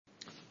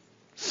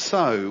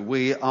So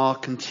we are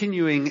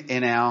continuing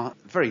in our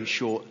very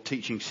short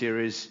teaching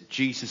series,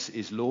 Jesus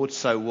is Lord.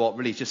 So what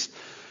really just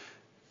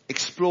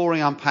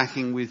exploring,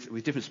 unpacking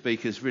with different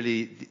speakers,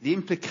 really the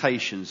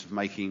implications of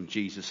making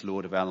Jesus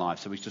Lord of our life.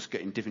 So we're just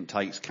getting different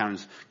takes.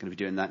 Karen's going to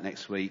be doing that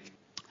next week.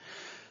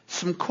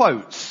 Some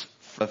quotes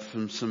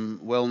from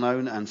some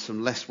well-known and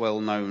some less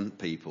well-known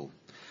people.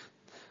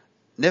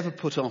 Never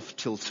put off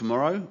till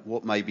tomorrow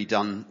what may be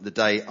done the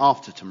day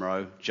after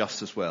tomorrow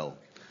just as well.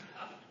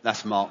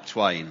 That's Mark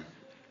Twain.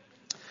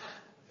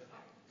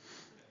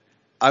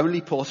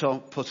 Only put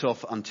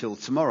off until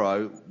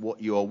tomorrow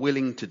what you are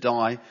willing to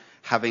die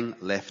having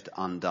left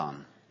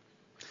undone.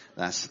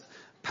 That's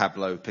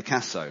Pablo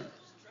Picasso.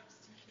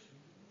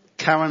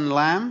 Karen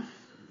Lamb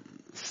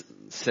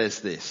says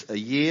this: a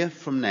year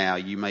from now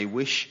you may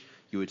wish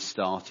you had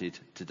started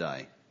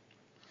today.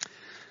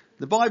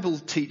 The Bible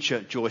teacher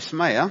Joyce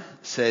Meyer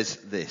says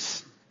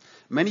this: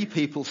 many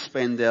people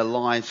spend their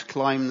lives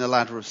climbing the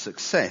ladder of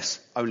success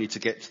only to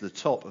get to the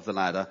top of the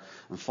ladder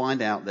and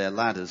find out their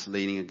ladder's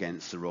leaning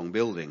against the wrong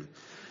building.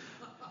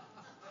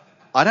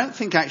 I don't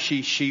think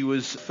actually she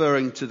was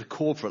referring to the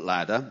corporate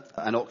ladder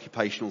and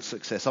occupational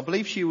success. I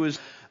believe she was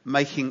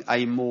making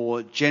a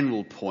more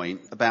general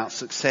point about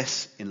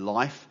success in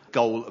life,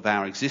 goal of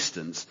our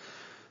existence,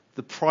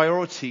 the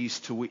priorities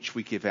to which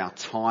we give our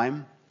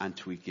time and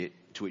to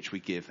which we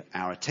give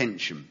our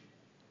attention.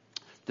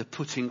 The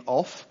putting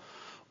off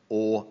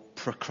or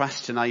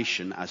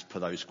procrastination, as per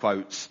those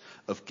quotes,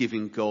 of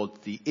giving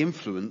God the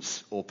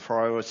influence or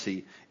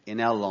priority in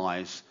our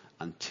lives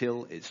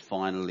until it's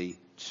finally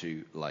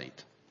too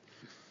late.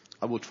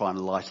 I will try and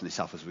lighten this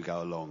up as we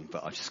go along,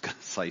 but I'm just going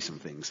to say some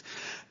things.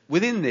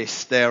 Within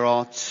this, there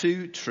are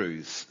two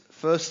truths.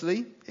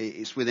 Firstly,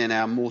 it's within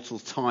our mortal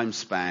time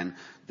span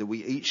that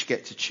we each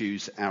get to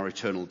choose our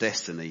eternal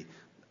destiny.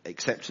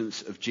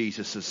 Acceptance of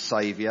Jesus as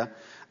Saviour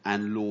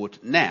and Lord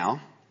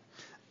now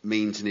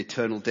means an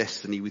eternal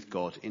destiny with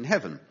God in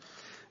heaven.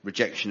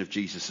 Rejection of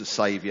Jesus as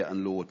Saviour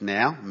and Lord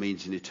now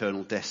means an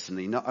eternal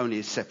destiny not only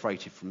is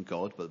separated from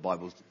God, but the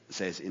Bible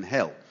says in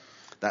hell.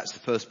 That's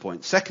the first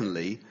point.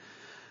 Secondly,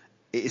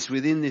 it is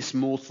within this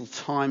mortal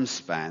time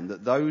span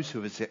that those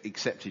who have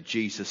accepted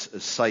Jesus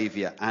as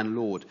Saviour and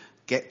Lord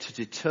get to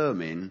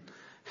determine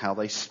how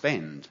they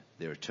spend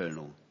their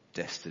eternal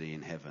destiny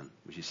in heaven,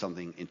 which is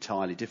something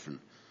entirely different.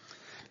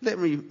 Let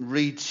me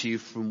read to you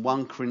from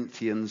 1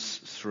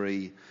 Corinthians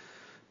 3,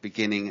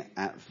 beginning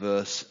at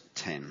verse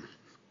 10.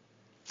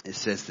 It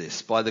says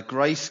this: by the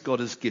grace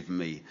God has given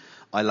me,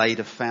 I laid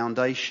a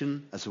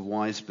foundation as a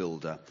wise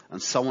builder,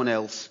 and someone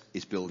else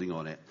is building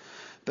on it.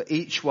 But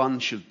each one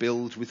should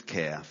build with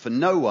care, for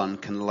no one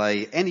can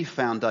lay any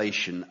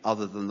foundation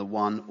other than the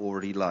one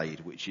already laid,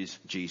 which is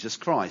Jesus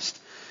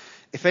Christ.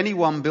 If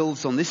anyone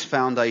builds on this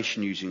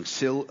foundation using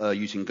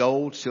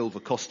gold, silver,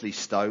 costly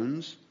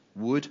stones,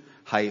 wood,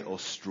 hay or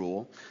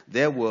straw,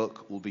 their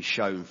work will be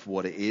shown for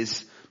what it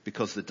is,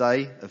 because the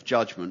day of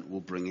judgment will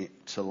bring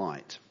it to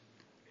light.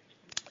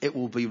 It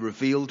will be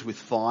revealed with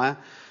fire,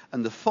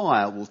 and the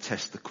fire will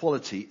test the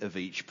quality of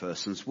each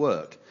person's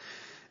work.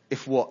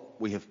 If what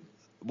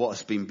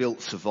has been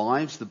built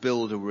survives, the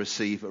builder will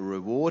receive a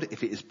reward.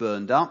 If it is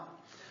burned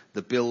up,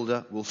 the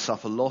builder will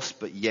suffer loss,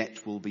 but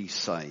yet will be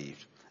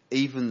saved,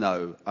 even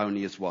though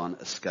only as one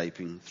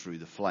escaping through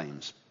the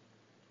flames.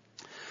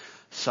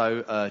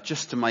 So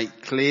just to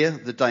make clear,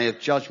 the day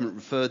of judgment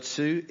referred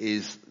to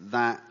is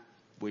that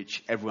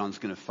which everyone's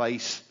going to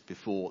face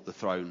before the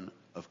throne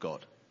of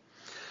God.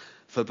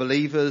 For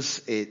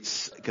believers,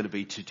 it's going to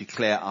be to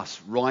declare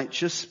us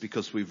righteous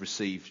because we've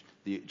received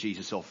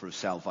Jesus' offer of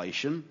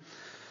salvation.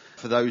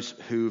 For those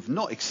who have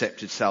not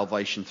accepted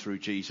salvation through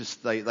Jesus,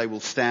 they will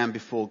stand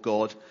before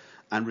God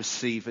and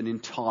receive an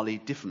entirely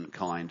different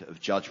kind of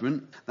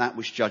judgment, that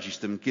which judges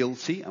them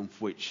guilty and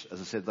for which,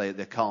 as I said,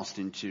 they're cast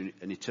into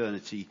an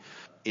eternity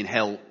in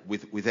hell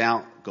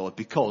without God,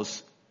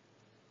 because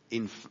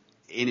in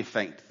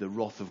effect the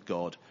wrath of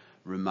God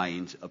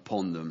remained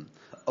upon them,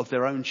 of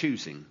their own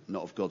choosing,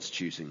 not of God's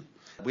choosing.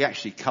 We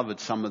actually covered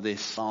some of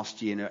this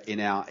last year in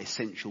our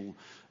Essential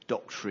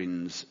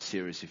Doctrines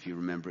series, if you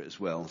remember it as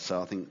well.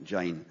 So I think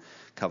Jane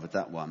covered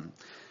that one.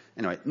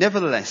 Anyway,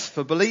 nevertheless,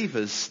 for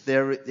believers,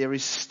 there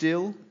is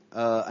still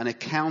an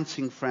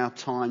accounting for our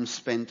time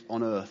spent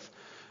on earth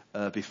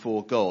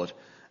before God.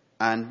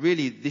 And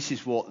really, this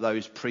is what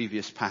those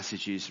previous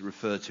passages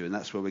refer to, and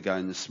that's where we're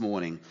going this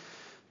morning.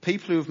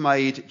 People who have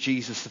made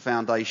Jesus the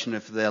foundation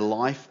of their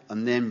life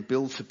and then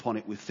built upon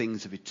it with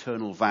things of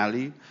eternal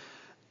value,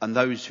 and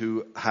those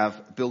who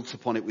have built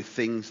upon it with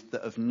things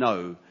that have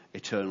no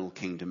eternal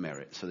kingdom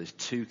merit. So there's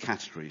two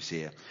categories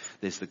here.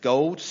 There's the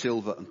gold,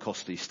 silver and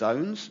costly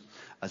stones,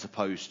 as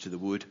opposed to the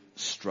wood,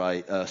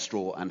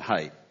 straw and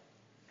hay.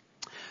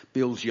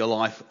 Build your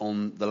life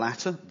on the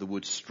latter, the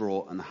wood,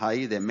 straw and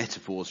hay. They're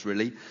metaphors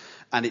really.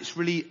 And it's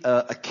really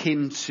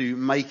akin to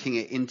making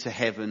it into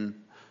heaven,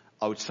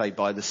 I would say,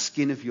 by the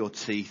skin of your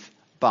teeth,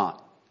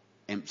 but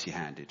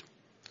empty-handed.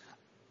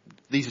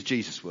 These are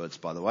Jesus' words,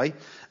 by the way.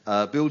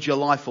 Build your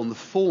life on the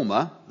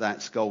former,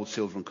 that's gold,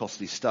 silver and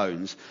costly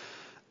stones.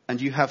 and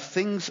you have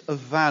things of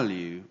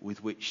value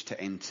with which to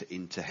enter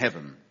into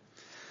heaven.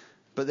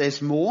 But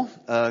there's more.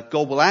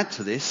 God will add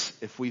to this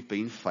if we've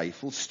been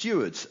faithful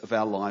stewards of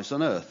our lives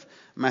on earth.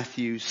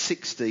 Matthew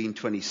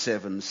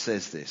 16:27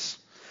 says this.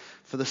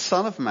 For the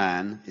Son of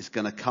Man is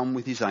going to come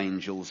with his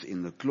angels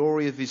in the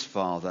glory of his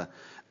Father,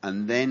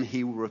 and then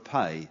he will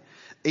repay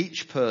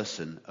each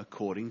person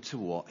according to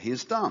what he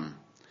has done.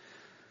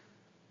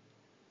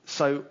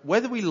 So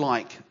whether we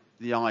like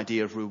the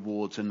idea of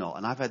rewards or not,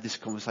 and I've had this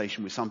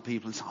conversation with some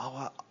people and say,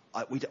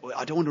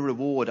 I don't want a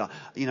reward.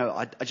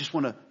 I just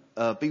want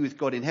to be with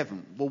God in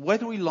heaven. Well,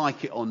 whether we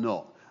like it or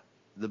not,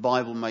 the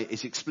Bible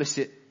is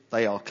explicit.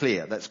 They are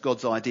clear. That's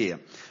God's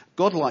idea.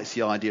 God likes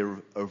the idea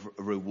of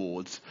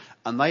rewards,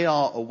 and they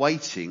are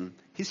awaiting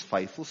his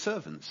faithful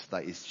servants.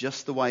 That is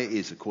just the way it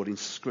is according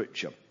to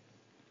Scripture.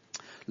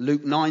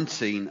 Luke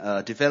 19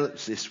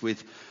 develops this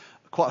with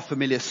quite a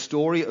familiar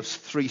story of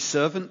 3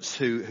 servants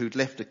who'd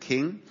left a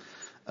king.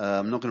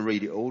 I'm not going to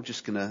read it all,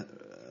 just going to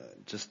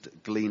just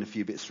glean a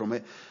few bits from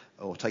it,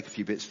 or take a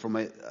few bits from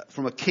it,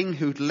 from a king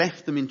who'd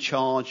left them in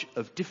charge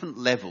of different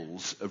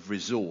levels of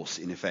resource,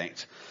 in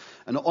effect.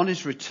 And on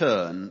his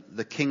return,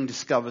 the king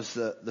discovers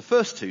that the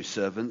first 2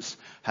 servants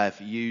have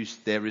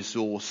used their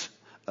resource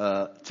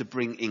to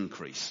bring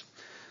increase.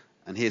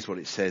 And here's what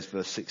it says,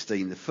 verse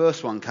 16. The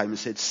first one came and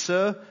said,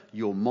 Sir,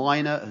 your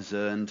mina has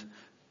earned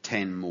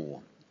 10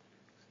 more.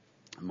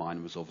 A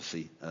mina was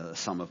obviously a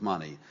sum of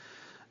money.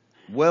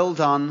 Well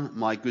done,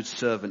 my good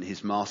servant,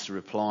 his master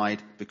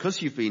replied.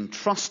 Because you've been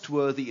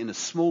trustworthy in a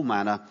small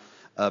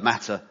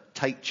matter,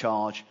 take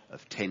charge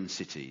of 10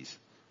 cities.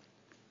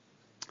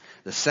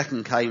 The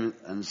second came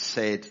and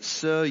said,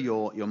 Sir,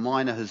 your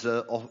mina has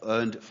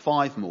earned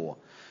 5 more.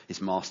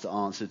 His master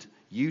answered,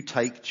 You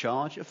take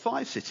charge of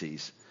 5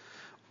 cities.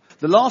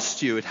 The last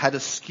steward had a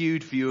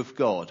skewed view of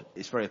God.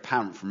 It's very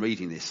apparent from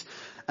reading this.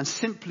 And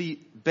simply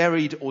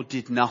buried or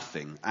did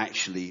nothing,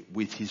 actually,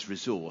 with his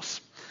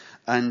resource.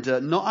 And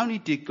not only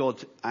did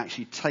God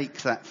actually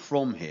take that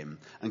from him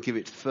and give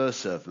it to the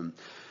first servant,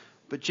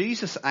 but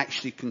Jesus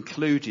actually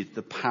concluded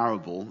the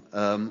parable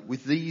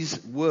with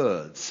these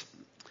words.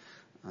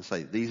 I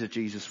say, these are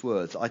Jesus'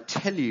 words. I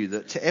tell you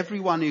that to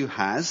everyone who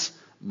has,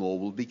 more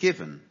will be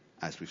given,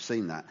 as we've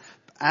seen that.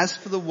 As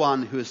for the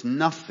one who has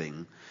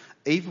nothing,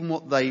 even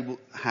what they will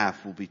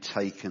have will be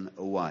taken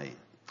away.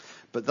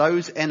 But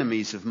those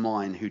enemies of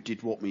mine who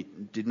did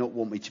not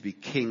want me to be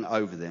king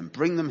over them,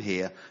 bring them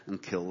here and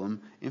kill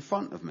them in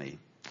front of me.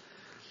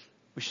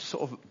 Which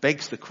sort of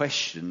begs the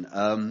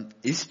question,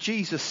 is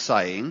Jesus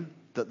saying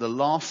that the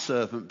last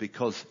servant,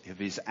 because of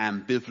his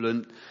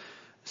ambivalent,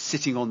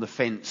 sitting on the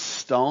fence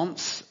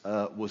stance,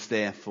 was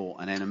therefore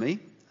an enemy?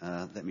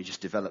 Let me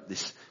just develop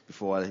this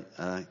before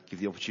I give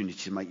the opportunity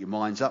to make your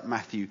minds up.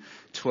 Matthew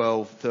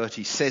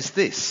 12:30 says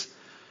this,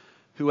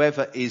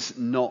 Whoever is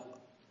not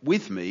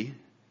with me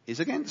is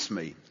against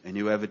me, and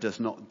whoever does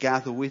not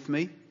gather with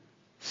me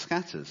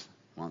scatters.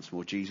 Once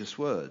more, Jesus'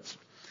 words.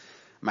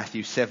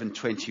 Matthew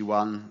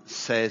 7:21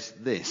 says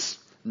this,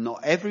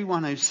 Not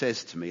everyone who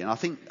says to me, and I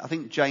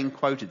think Jane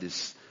quoted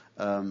this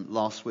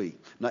last week,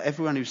 not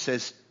everyone who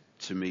says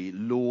to me,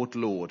 Lord,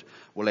 Lord,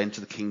 will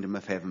enter the kingdom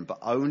of heaven, but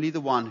only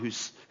the one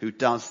who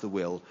does the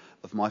will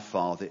of my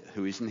Father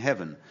who is in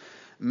heaven.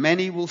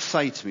 Many will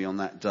say to me on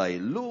that day,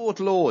 Lord,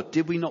 Lord,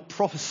 did we not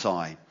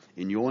prophesy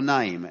in your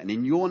name, and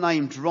in your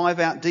name drive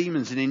out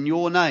demons, and in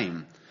your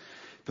name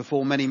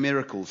perform many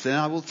miracles? Then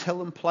I will tell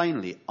them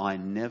plainly, I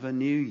never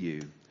knew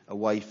you.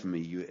 Away from me,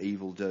 you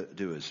evil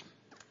doers.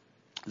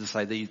 As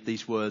I say,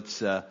 these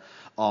words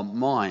aren't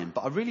mine,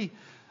 but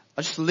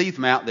I just leave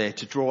them out there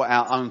to draw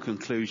our own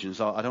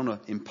conclusions. I don't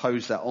want to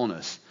impose that on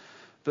us.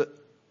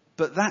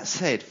 But that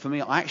said, for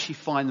me, I actually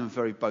find them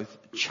very both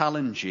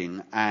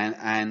challenging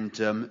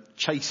and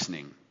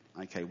chastening.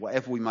 Okay,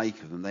 whatever we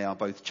make of them, they are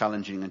both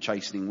challenging and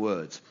chastening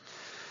words.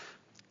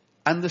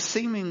 And the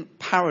seeming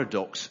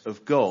paradox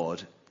of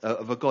God,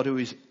 of a God who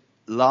is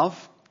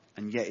love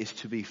and yet is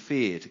to be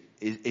feared,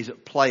 is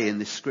at play in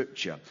this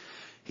scripture.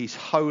 He's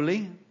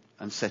holy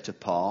and set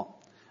apart,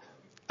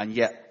 and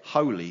yet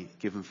holy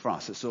given for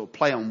us. It's sort of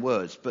play on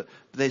words, but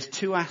there's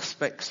 2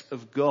 aspects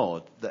of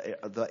God that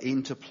are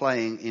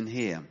interplaying in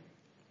here.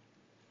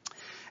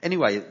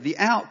 Anyway, the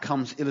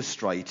outcomes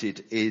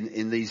illustrated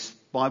in these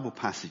Bible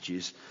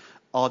passages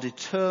are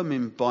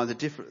determined by the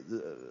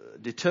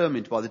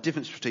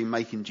difference between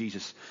making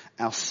Jesus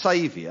our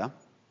Saviour,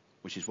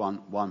 which is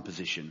one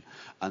position,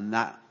 and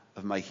that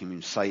of making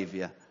him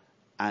Saviour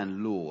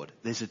and Lord.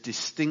 There's a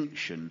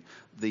distinction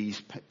these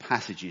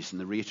passages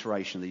and the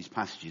reiteration of these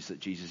passages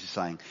that Jesus is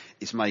saying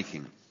is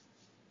making.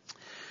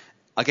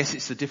 I guess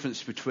it's the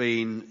difference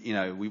between,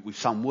 we've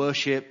sung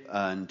worship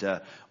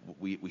and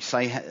we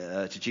say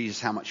to Jesus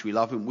how much we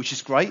love him, which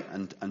is great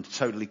and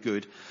totally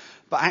good,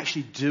 but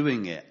actually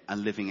doing it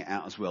and living it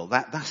out as well.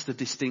 That's the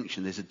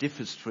distinction. There's a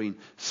difference between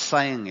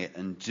saying it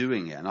and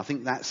doing it. And I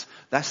think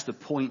that's the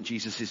point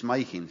Jesus is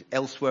making.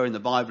 Elsewhere in the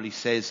Bible he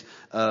says,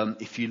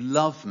 if you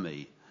love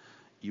me,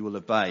 you will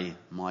obey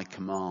my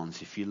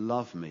commands. If you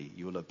love me,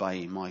 you will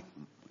obey my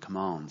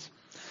commands.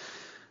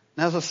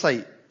 Now, as I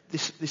say,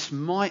 This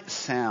might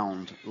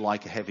sound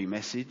like a heavy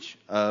message,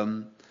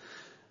 but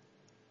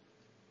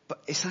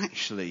it's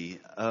actually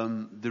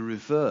the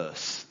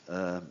reverse.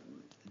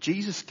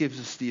 Jesus gives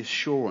us the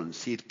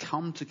assurance he had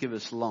come to give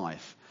us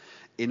life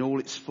in all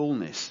its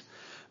fullness.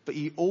 But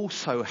he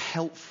also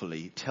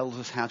helpfully tells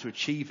us how to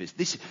achieve it.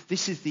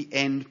 This is the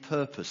end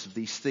purpose of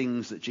these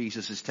things that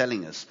Jesus is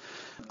telling us.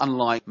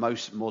 Unlike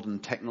most modern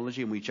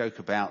technology, and we joke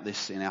about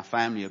this in our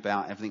family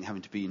about everything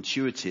having to be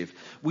intuitive,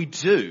 we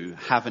do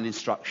have an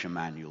instruction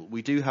manual.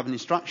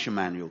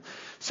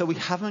 So we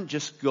haven't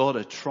just got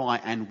to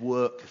try and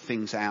work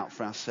things out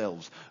for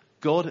ourselves.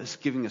 God is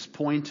giving us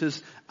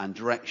pointers and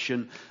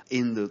direction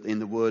in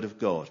the Word of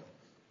God.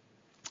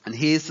 And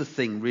here's the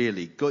thing,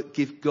 really.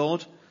 Give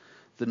God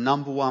the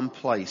number one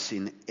place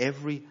in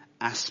every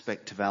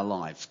aspect of our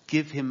lives.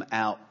 Give him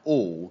our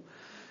all,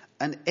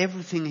 and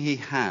everything he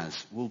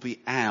has will be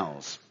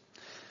ours.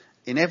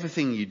 In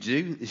everything you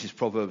do, this is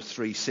Proverbs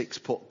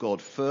 3:6, put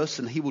God first,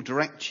 and he will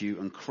direct you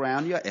and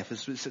crown your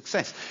efforts with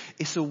success.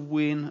 It's a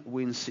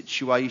win-win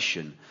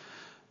situation.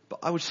 But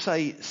I would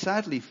say,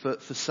 sadly, for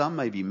some,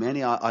 maybe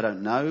many, I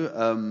don't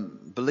know,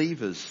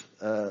 believers,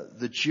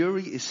 the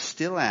jury is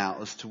still out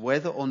as to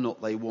whether or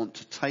not they want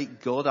to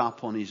take God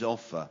up on his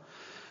offer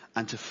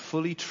and to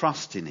fully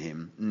trust in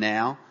him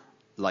now,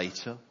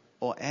 later,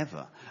 or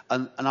ever.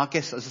 And I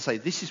guess, as I say,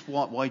 this is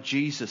why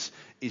Jesus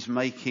is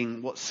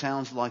making what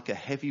sounds like a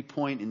heavy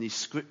point in these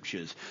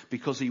scriptures,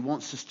 because he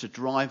wants us to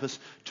drive us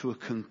to a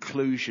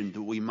conclusion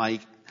that we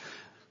make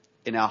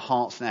in our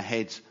hearts and our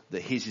heads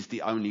that his is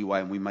the only way,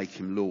 and we make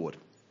him Lord.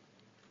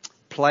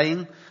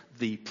 Playing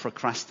the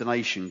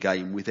procrastination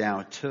game with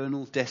our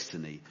eternal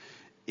destiny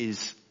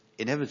is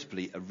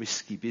inevitably a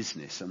risky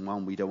business, and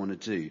one we don't want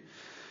to do.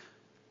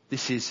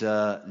 This is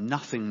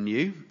nothing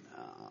new.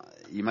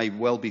 You may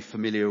well be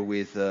familiar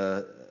with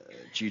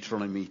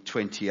Deuteronomy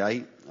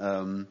 28.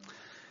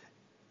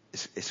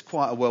 It's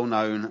quite a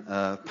well-known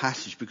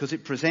passage because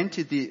it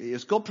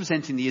was God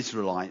presenting the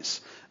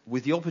Israelites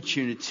with the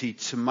opportunity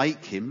to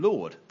make him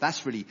Lord.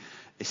 That's really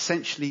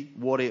essentially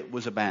what it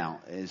was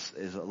about.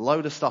 There's a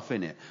load of stuff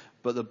in it.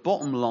 But the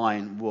bottom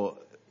line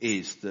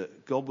is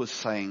that God was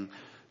saying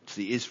to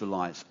the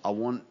Israelites, I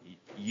want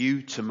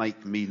you to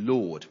make me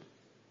Lord.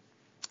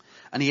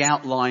 And he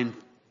outlined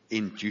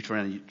in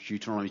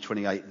Deuteronomy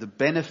 28 the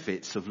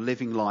benefits of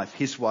living life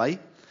his way.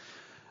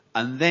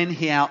 And then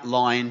he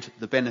outlined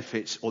the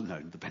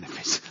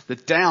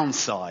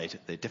downside.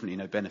 There are definitely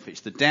no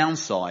benefits. The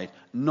downside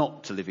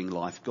not to living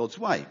life God's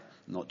way,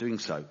 not doing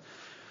so.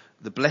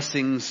 The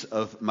blessings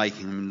of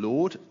making him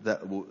Lord that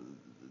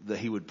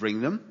he would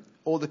bring them,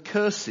 or the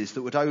curses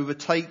that would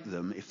overtake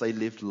them if they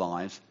lived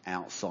lives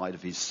outside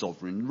of his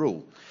sovereign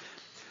rule.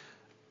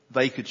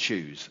 They could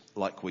choose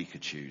like we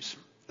could choose.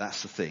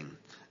 That's the thing.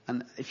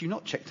 And if you've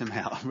not checked them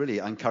out,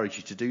 I encourage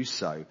you to do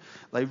so.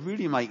 They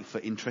really make for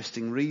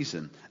interesting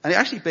reason. And it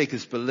actually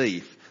beggars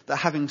belief that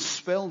having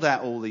spelled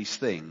out all these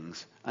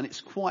things, and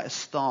it's quite a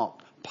stark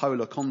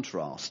polar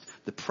contrast,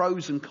 the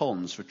pros and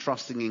cons for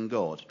trusting in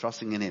God,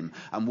 trusting in him,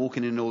 and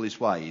walking in all his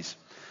ways,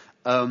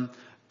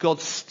 God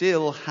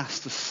still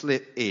has to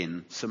slip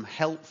in some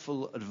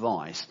helpful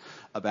advice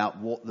about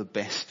what the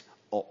best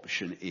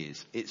option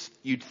is.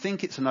 You'd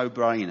think it's a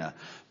no-brainer,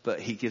 but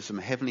he gives them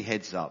a heavenly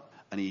heads up.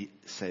 And he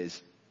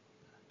says,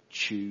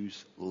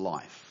 choose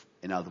life.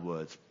 In other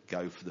words,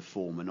 go for the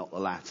former, not the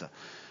latter.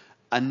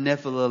 And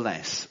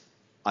nevertheless,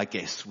 I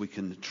guess we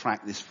can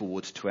track this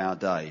forward to our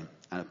day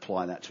and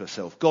apply that to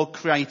ourselves. God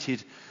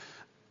created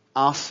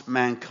us,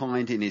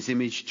 mankind, in his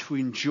image to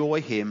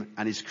enjoy him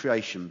and his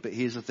creation. But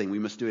here's the thing, we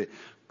must do it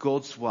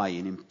God's way.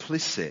 And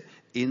implicit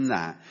in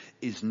that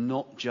is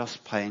not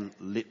just paying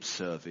lip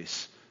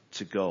service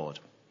to God.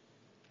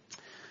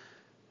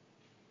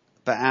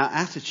 But our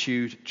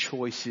attitude,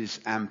 choices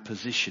and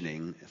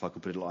positioning, if I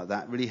could put it like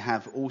that, really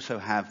also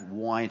have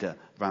wider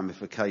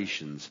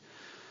ramifications.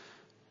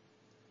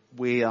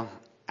 We are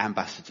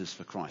ambassadors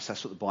for Christ.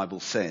 That's what the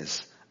Bible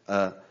says.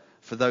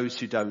 For those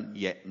who don't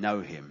yet know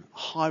him.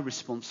 High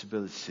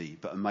responsibility,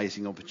 but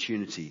amazing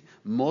opportunity.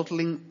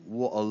 Modelling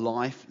what a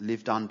life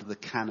lived under the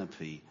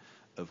canopy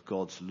of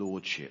God's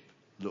lordship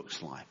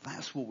looks like.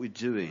 That's what we're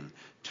doing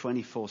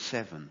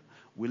 24/7.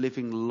 We're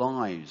living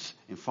lives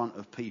in front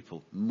of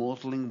people,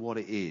 modelling what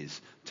it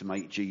is to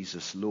make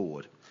Jesus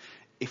Lord.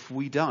 If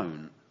we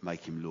don't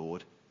make him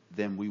Lord,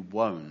 then we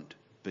won't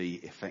be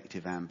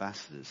effective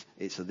ambassadors.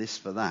 It's a this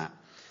for that.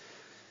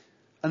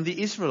 And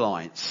the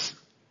Israelites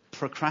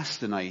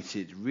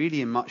procrastinated really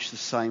in much the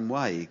same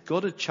way.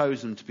 God had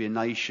chosen to be a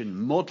nation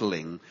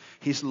modelling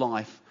his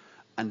life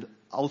and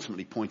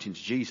ultimately pointing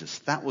to Jesus.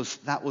 That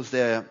was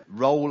their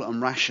role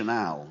and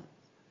rationale,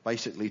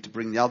 basically to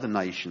bring the other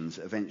nations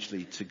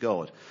eventually to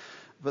God.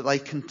 But they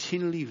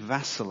continually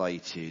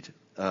vacillated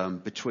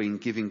between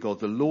giving God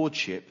the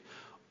lordship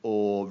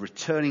or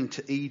returning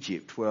to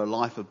Egypt, where a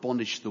life of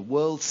bondage to the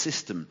world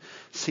system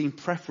seemed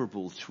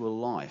preferable to a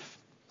life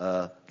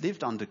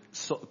lived under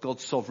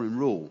God's sovereign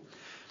rule.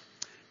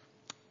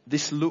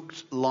 This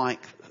looked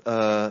like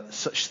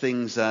such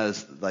things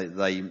as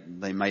they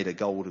made a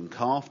golden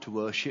calf to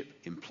worship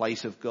in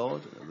place of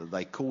God.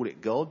 They called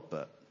it God,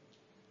 but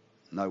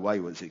no way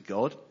was it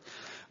God.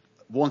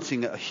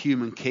 Wanting a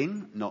human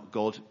king, not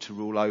God, to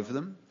rule over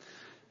them.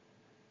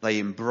 They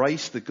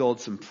embraced the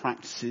gods and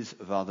practices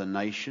of other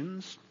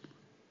nations.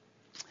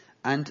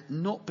 And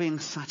not being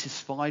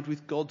satisfied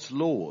with God's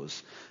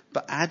laws,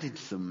 but added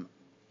them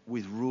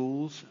with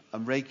rules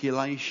and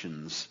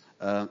regulations,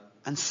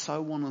 and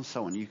so on and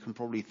so on. You can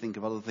probably think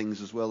of other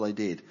things as well they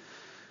did.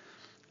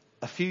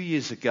 A few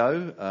years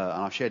ago,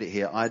 and I've shared it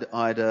here, I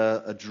had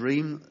a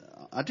dream.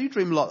 I do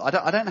dream a lot.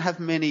 I don't have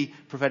many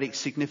prophetic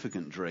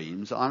significant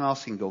dreams. I'm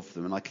asking God for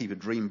them, and I keep a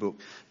dream book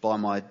by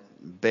my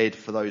bed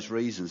for those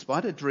reasons. But I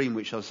had a dream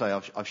which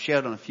I've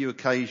shared on a few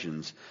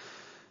occasions.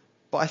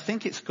 But I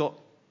think it's got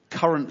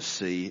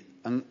currency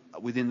and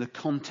within the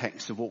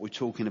context of what we're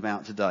talking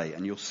about today,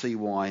 and you'll see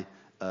why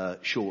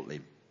shortly.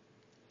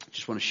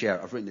 Just want to share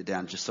it. I've written it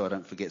down just so I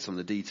don't forget some of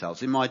the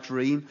details. In my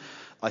dream,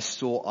 I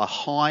saw a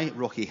high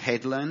rocky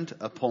headland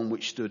upon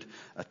which stood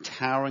a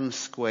towering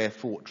square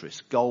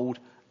fortress, gold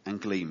and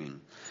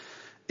gleaming.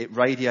 It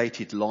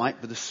radiated light,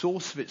 but the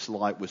source of its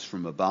light was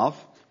from above,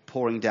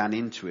 pouring down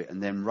into it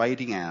and then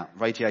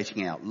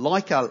radiating out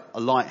like a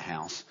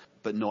lighthouse,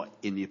 but not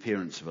in the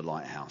appearance of a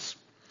lighthouse.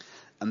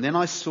 And then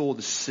I saw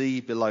the sea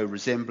below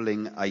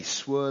resembling a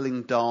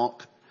swirling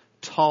dark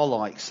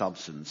tar-like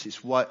substance.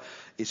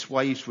 Its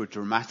waves were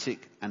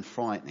dramatic and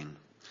frightening.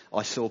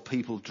 I saw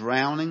people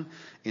drowning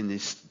in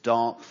this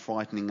dark,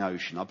 frightening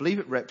ocean. I believe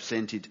it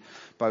represented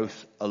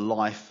both a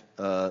life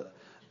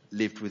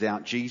lived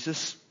without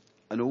Jesus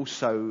and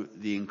also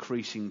the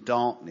increasing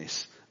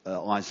darkness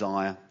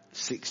Isaiah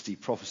 60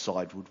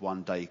 prophesied would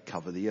one day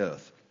cover the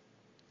earth.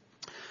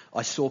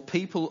 I saw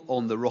people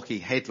on the rocky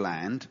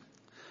headland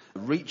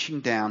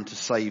reaching down to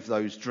save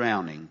those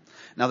drowning.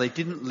 Now, they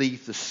didn't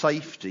leave the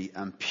safety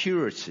and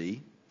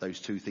purity, those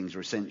two things are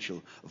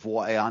essential, of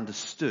what I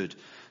understood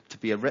to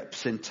be a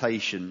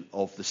representation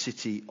of the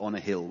city on a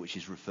hill, which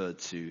is referred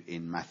to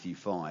in Matthew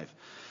 5.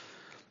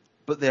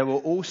 But there were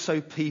also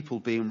people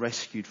being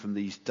rescued from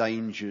these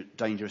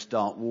dangerous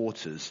dark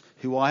waters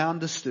who I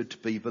understood to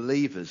be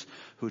believers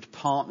who had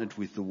partnered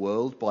with the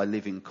world by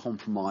living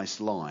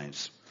compromised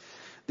lives.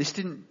 This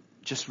didn't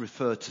just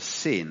refer to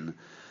sin,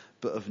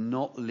 but of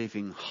not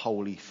living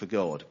wholly for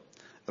God,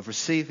 of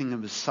receiving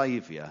him as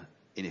Saviour,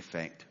 in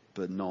effect,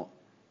 but not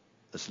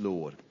as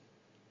Lord.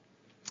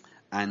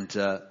 And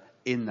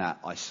in that,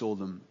 I saw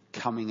them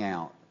coming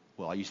out.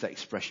 Well, I use that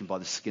expression by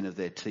the skin of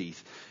their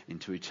teeth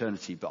into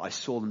eternity, but I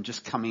saw them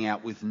just coming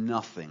out with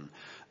nothing,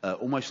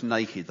 almost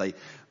naked.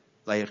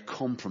 They had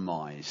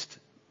compromised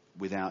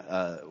with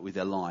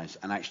their lives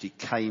and actually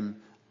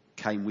came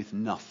with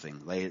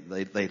nothing.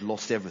 They'd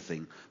lost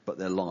everything but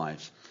their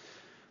lives.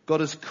 God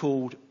has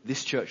called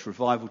this church,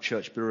 Revival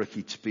Church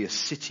Biriki, to be a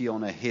city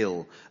on a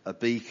hill, a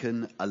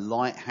beacon, a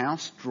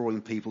lighthouse,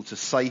 drawing people to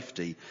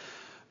safety,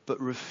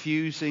 but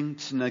refusing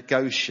to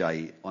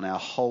negotiate on our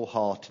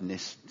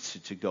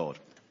wholeheartedness to God.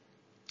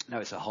 Now,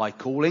 it's a high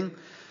calling.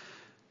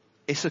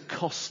 It's a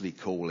costly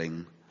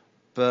calling,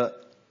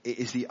 but it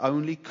is the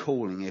only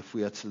calling if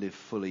we are to live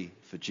fully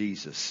for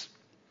Jesus.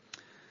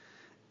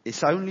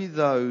 It's only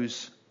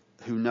those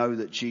who know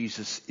that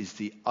Jesus is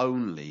the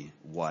only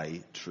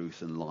way,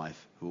 truth and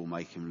life who will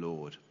make him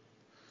Lord.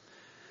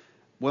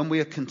 When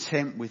we are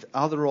content with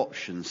other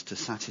options to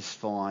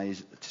satisfy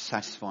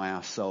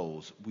our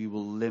souls, we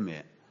will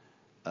limit,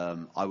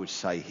 I would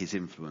say, his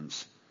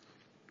influence.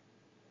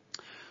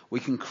 We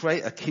can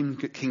create a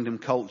kingdom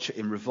culture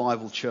in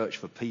Revival Church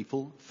for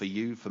people, for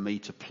you, for me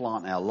to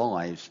plant their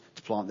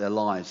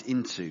lives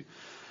into.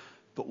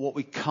 But what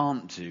we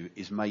can't do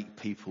is make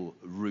people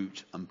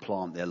root and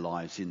plant their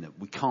lives in them.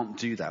 We can't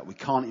do that. We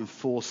can't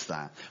enforce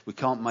that. We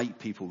can't make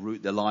people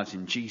root their lives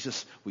in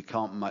Jesus. We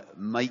can't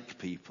make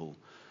people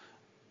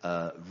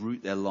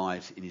root their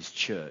lives in his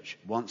church.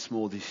 Once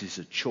more, this is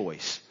a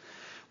choice.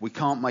 We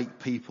can't make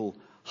people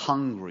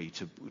hungry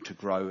to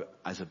grow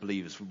as a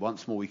believer.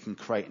 Once more, we can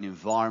create an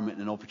environment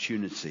and an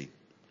opportunity.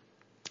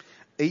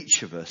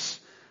 Each of us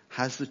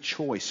has the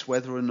choice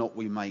whether or not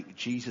we make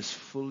Jesus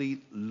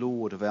fully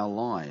Lord of our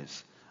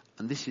lives.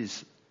 And this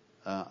is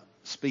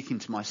speaking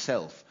to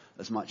myself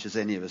as much as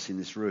any of us in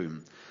this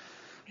room.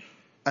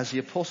 As the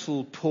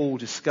Apostle Paul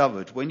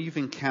discovered, when you've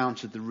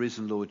encountered the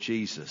risen Lord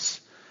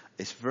Jesus,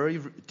 it's very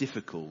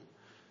difficult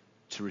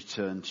to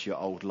return to your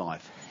old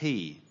life.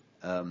 He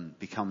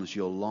becomes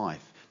your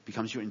life,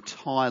 becomes your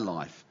entire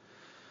life.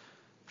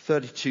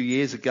 32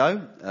 years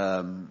ago,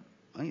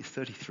 I think it's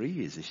 33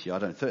 years this year.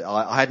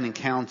 I had an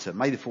encounter,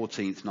 May the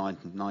 14th,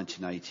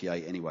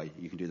 1988. Anyway,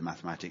 you can do the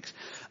mathematics.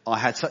 I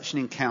had such an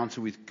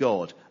encounter with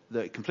God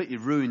that it completely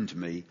ruined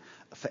me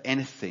for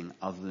anything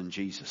other than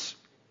Jesus.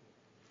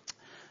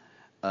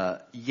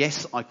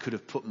 Yes, I could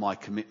have put my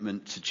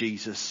commitment to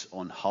Jesus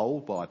on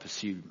hold while I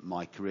pursued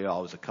my career. I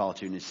was a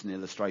cartoonist and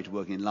illustrator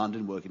working in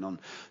London, working on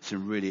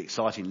some really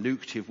exciting,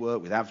 lucrative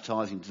work with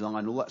advertising,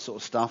 design, all that sort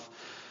of stuff.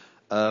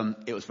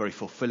 It was very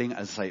fulfilling,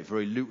 as I say,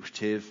 very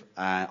lucrative.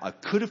 I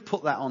could have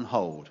put that on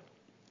hold.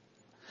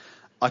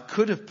 I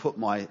could have put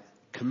my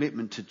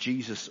commitment to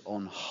Jesus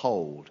on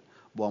hold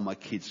while my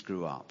kids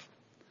grew up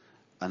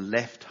and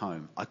left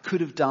home. I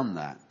could have done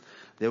that.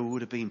 There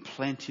would have been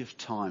plenty of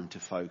time to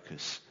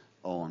focus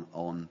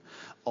on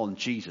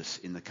Jesus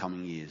in the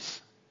coming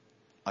years.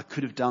 I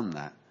could have done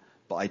that,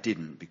 but I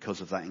didn't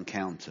because of that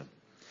encounter.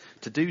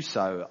 To do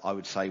so, I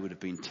would say, would have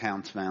been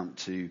tantamount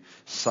to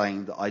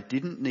saying that I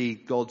didn't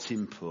need God's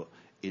input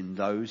in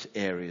those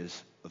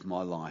areas of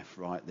my life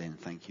right then.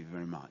 Thank you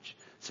very much.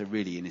 So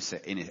really, in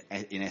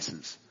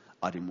essence,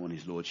 I didn't want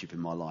his lordship in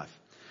my life.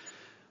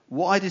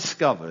 What I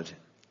discovered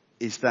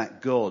is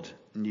that God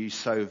knew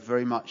so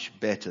very much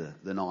better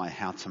than I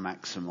how to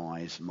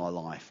maximize my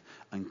life,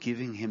 and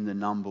giving him the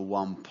number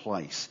one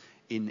place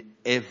in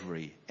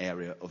every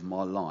area of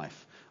my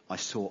life. I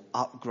saw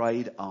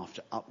upgrade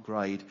after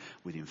upgrade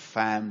within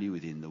family,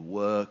 within the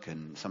work,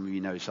 and some of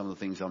you know some of the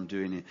things I'm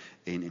doing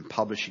in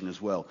publishing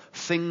as well.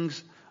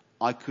 Things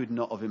I could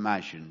not have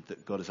imagined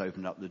that God has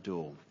opened up the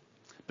door.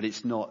 But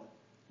it's not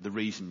the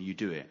reason you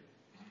do it,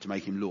 to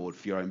make him Lord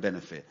for your own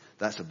benefit.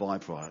 That's a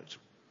byproduct.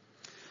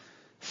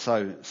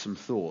 So, some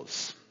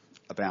thoughts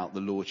about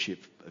the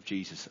lordship of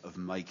Jesus, of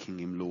making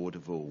him Lord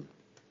of all.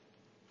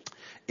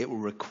 It will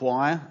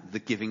require the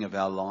giving of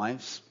our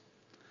lives,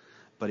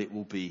 but it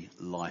will be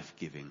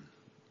life-giving.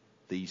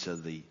 These are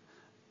the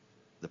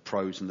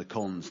pros and the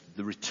cons,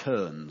 the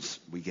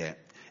returns we get.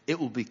 It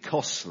will be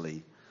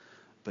costly,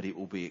 but it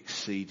will be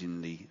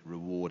exceedingly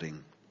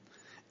rewarding.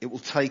 It will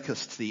take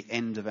us to the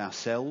end of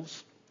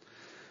ourselves,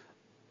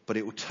 but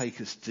it will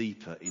take us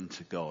deeper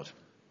into God.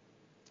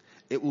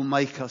 It will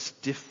make us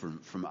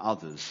different from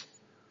others,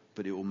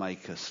 but it will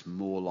make us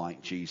more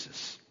like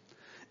Jesus.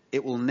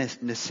 It will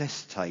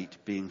necessitate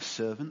being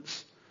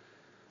servants,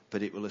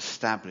 but it will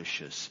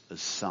establish us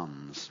as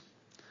sons.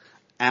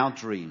 Our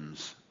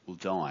dreams will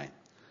die,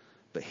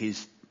 but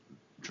his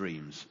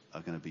dreams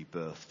are going to be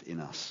birthed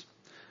in us.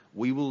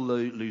 We will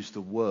lose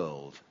the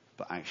world,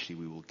 but actually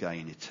we will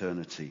gain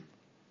eternity.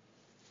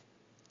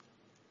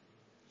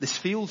 This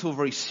feels all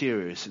very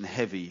serious and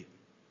heavy,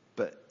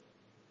 but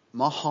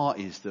my heart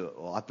is that,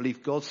 or I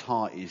believe God's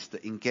heart is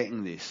that in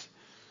getting this,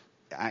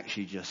 it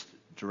actually just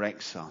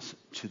directs us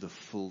to the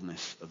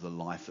fullness of the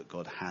life that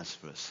God has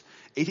for us.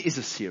 It is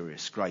a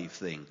serious, grave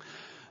thing,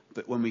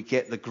 but when we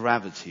get the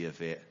gravity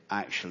of it,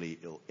 actually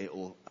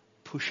it'll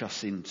push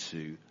us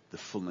into the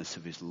fullness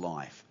of his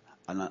life.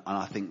 And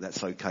I think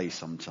that's okay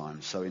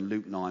sometimes. So in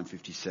Luke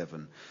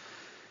 9:57,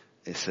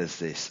 it says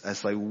this: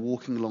 as they were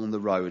walking along the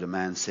road, a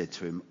man said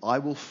to him, "I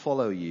will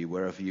follow you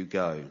wherever you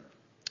go."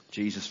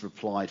 Jesus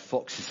replied,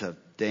 "Foxes have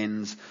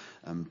dens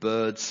and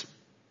birds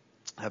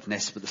have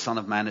nests, but the Son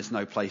of Man has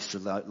no place to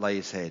lay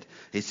his head."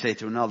 He said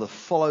to another,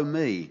 "Follow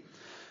me."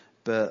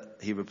 But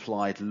he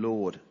replied,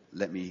 "Lord,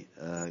 let me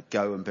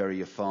go and bury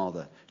your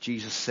father."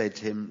 Jesus said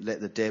to him,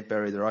 "Let the dead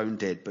bury their own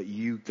dead, but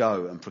you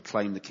go and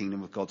proclaim the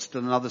kingdom of God."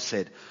 Still another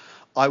said,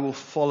 "I will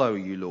follow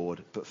you,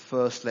 Lord, but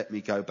first let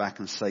me go back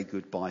and say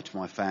goodbye to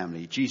my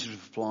family." Jesus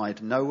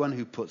replied, "No one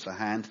who puts a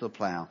hand to the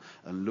plough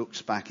and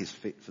looks back is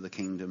fit for the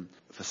kingdom,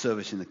 for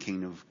service in the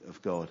kingdom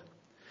of God."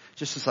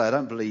 Just to say, I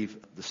don't believe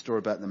the story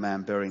about the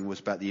man burying was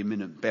about the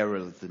imminent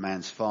burial of the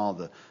man's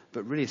father,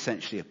 but really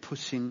essentially a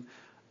putting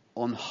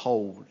on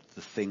hold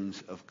the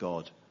things of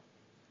God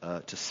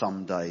to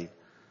someday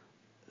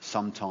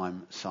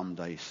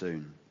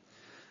soon.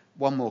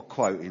 One more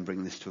quote in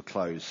bringing this to a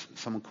close.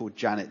 Someone called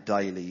Janet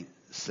Daly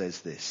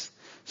says this: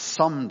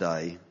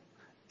 "Someday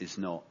is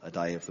not a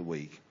day of the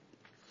week."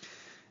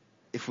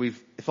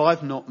 If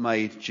I've not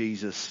made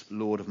Jesus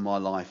Lord of my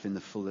life in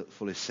the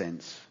fullest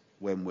sense,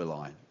 when will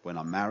I? When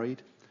I'm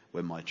married?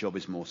 When my job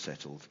is more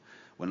settled?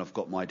 When I've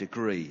got my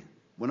degree?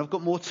 When I've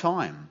got more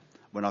time?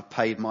 When I've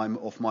paid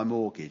off my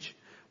mortgage?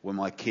 When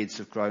my kids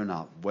have grown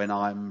up? When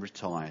I'm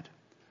retired?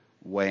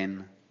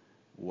 When?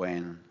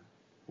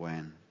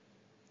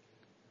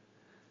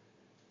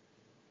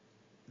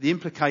 The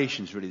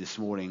implications really this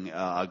morning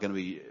are going to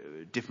be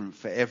different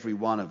for every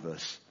one of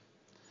us.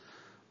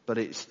 But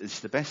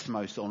it's the best,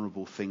 most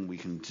honourable thing we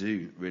can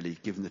do, really,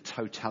 given the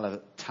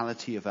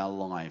totality of our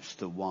lives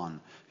to one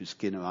who's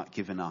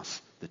given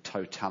us the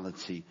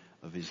totality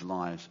of his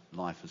life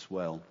as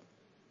well.